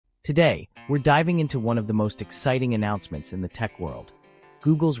Today, we're diving into one of the most exciting announcements in the tech world: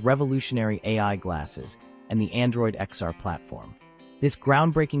 Google's revolutionary AI glasses and the Android XR platform. This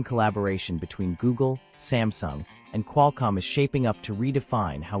groundbreaking collaboration between Google, Samsung, and Qualcomm is shaping up to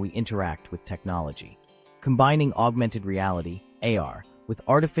redefine how we interact with technology. Combining augmented reality, AR, with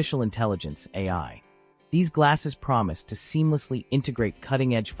artificial intelligence, AI, these glasses promise to seamlessly integrate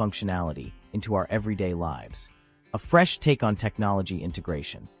cutting-edge functionality into our everyday lives. A fresh take on technology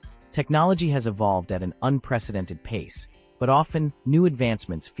integration. Technology has evolved at an unprecedented pace, but often, new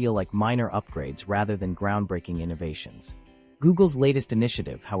advancements feel like minor upgrades rather than groundbreaking innovations. Google's latest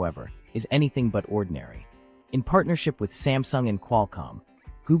initiative, however, is anything but ordinary. In partnership with Samsung and Qualcomm,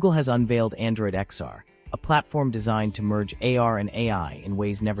 Google has unveiled Android XR, a platform designed to merge AR and AI in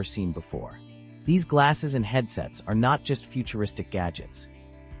ways never seen before. These glasses and headsets are not just futuristic gadgets.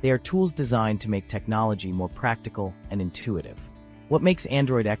 They are tools designed to make technology more practical and intuitive. What makes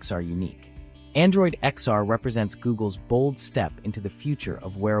Android XR unique? Android XR represents Google's bold step into the future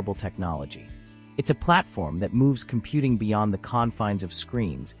of wearable technology. It's a platform that moves computing beyond the confines of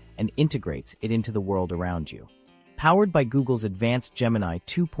screens and integrates it into the world around you. Powered by Google's advanced Gemini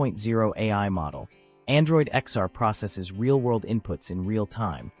 2.0 AI model, Android XR processes real-world inputs in real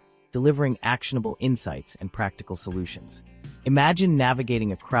time, delivering actionable insights and practical solutions. Imagine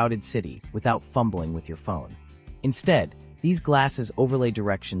navigating a crowded city without fumbling with your phone. Instead, these glasses overlay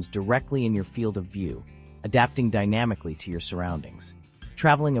directions directly in your field of view, adapting dynamically to your surroundings.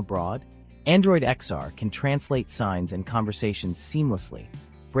 Traveling abroad? Android XR can translate signs and conversations seamlessly,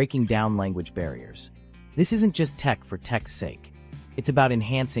 breaking down language barriers. This isn't just tech for tech's sake. It's about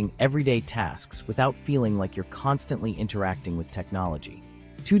enhancing everyday tasks without feeling like you're constantly interacting with technology.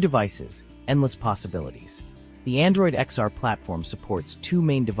 Two devices, endless possibilities. The Android XR platform supports two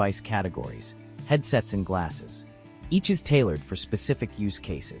main device categories: headsets and glasses. Each is tailored for specific use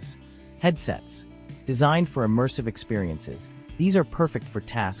cases. Headsets. Designed for immersive experiences, these are perfect for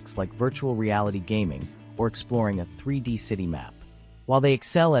tasks like virtual reality gaming or exploring a 3D city map. While they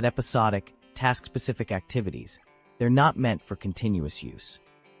excel at episodic, task-specific activities, they're not meant for continuous use.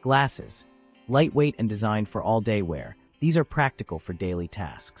 Glasses. Lightweight and designed for all-day wear, these are practical for daily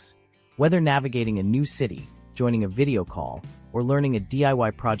tasks. Whether navigating a new city, joining a video call, or learning a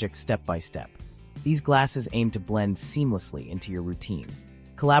DIY project step-by-step, these glasses aim to blend seamlessly into your routine.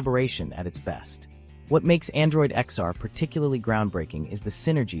 Collaboration at its best. What makes Android XR particularly groundbreaking is the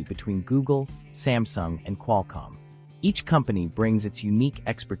synergy between Google, Samsung, and Qualcomm. Each company brings its unique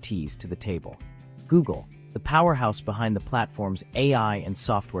expertise to the table. Google, the powerhouse behind the platform's AI and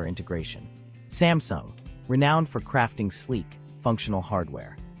software integration. Samsung, renowned for crafting sleek, functional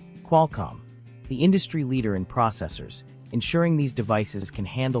hardware. Qualcomm, the industry leader in processors, ensuring these devices can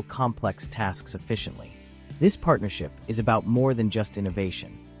handle complex tasks efficiently. This partnership is about more than just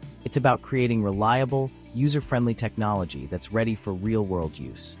innovation. It's about creating reliable, user-friendly technology that's ready for real-world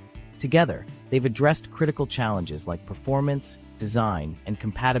use. Together, they've addressed critical challenges like performance, design, and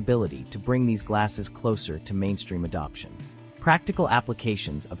compatibility to bring these glasses closer to mainstream adoption. Practical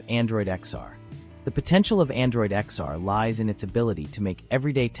applications of Android XR. The potential of Android XR lies in its ability to make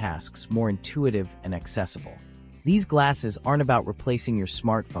everyday tasks more intuitive and accessible. These glasses aren't about replacing your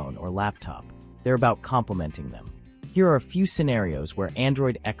smartphone or laptop. They're about complementing them. Here are a few scenarios where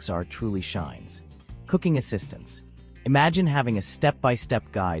Android XR truly shines. Cooking assistance. Imagine having a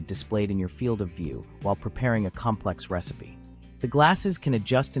step-by-step guide displayed in your field of view while preparing a complex recipe. The glasses can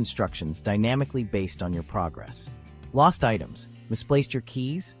adjust instructions dynamically based on your progress. Lost items. Misplaced your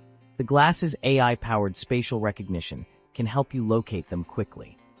keys? The glasses' AI-powered spatial recognition can help you locate them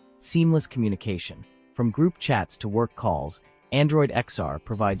quickly. Seamless communication. From group chats to work calls, Android XR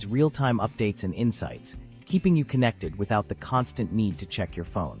provides real-time updates and insights, keeping you connected without the constant need to check your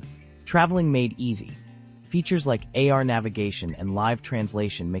phone. Traveling made easy. Features like AR navigation and live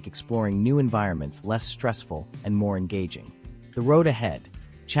translation make exploring new environments less stressful and more engaging. The road ahead.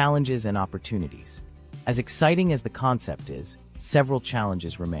 Challenges and opportunities. As exciting as the concept is, several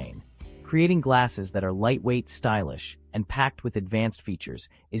challenges remain. Creating glasses that are lightweight, stylish, and packed with advanced features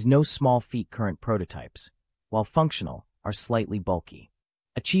is no small feat. Current prototypes, while functional, are slightly bulky.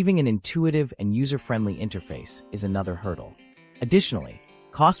 Achieving an intuitive and user-friendly interface is another hurdle. Additionally,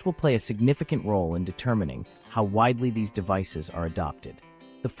 cost will play a significant role in determining how widely these devices are adopted.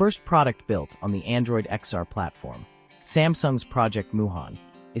 The first product built on the Android XR platform, Samsung's Project Muhan,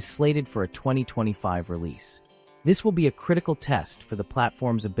 is slated for a 2025 release. This will be a critical test for the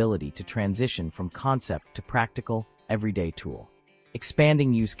platform's ability to transition from concept to practical, everyday tool.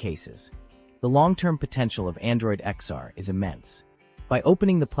 Expanding use cases. The long-term potential of Android XR is immense. By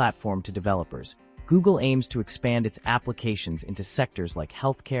opening the platform to developers, Google aims to expand its applications into sectors like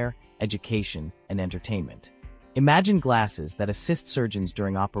healthcare, education, and entertainment. Imagine glasses that assist surgeons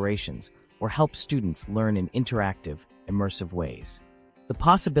during operations or help students learn in interactive, immersive ways. The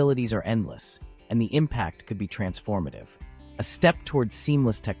possibilities are endless, and the impact could be transformative. A step towards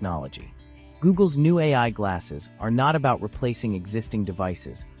seamless technology. Google's new AI glasses are not about replacing existing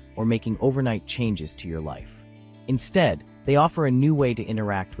devices or making overnight changes to your life. Instead, they offer a new way to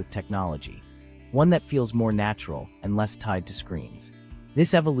interact with technology, one that feels more natural and less tied to screens.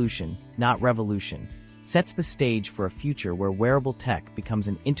 This evolution, not revolution, sets the stage for a future where wearable tech becomes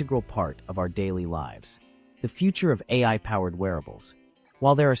an integral part of our daily lives. The future of AI-powered wearables.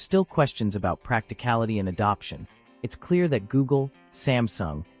 While there are still questions about practicality and adoption, it's clear that Google,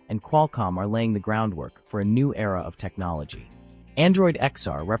 Samsung, and Qualcomm are laying the groundwork for a new era of technology. Android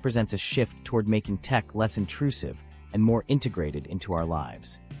XR represents a shift toward making tech less intrusive and more integrated into our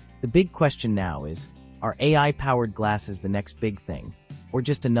lives. The big question now is, are AI-powered glasses the next big thing, or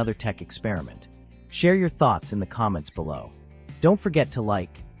just another tech experiment? Share your thoughts in the comments below. Don't forget to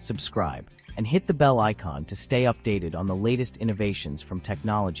like, subscribe, and hit the bell icon to stay updated on the latest innovations from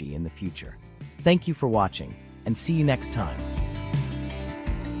technology in the future. Thank you for watching, and see you next time.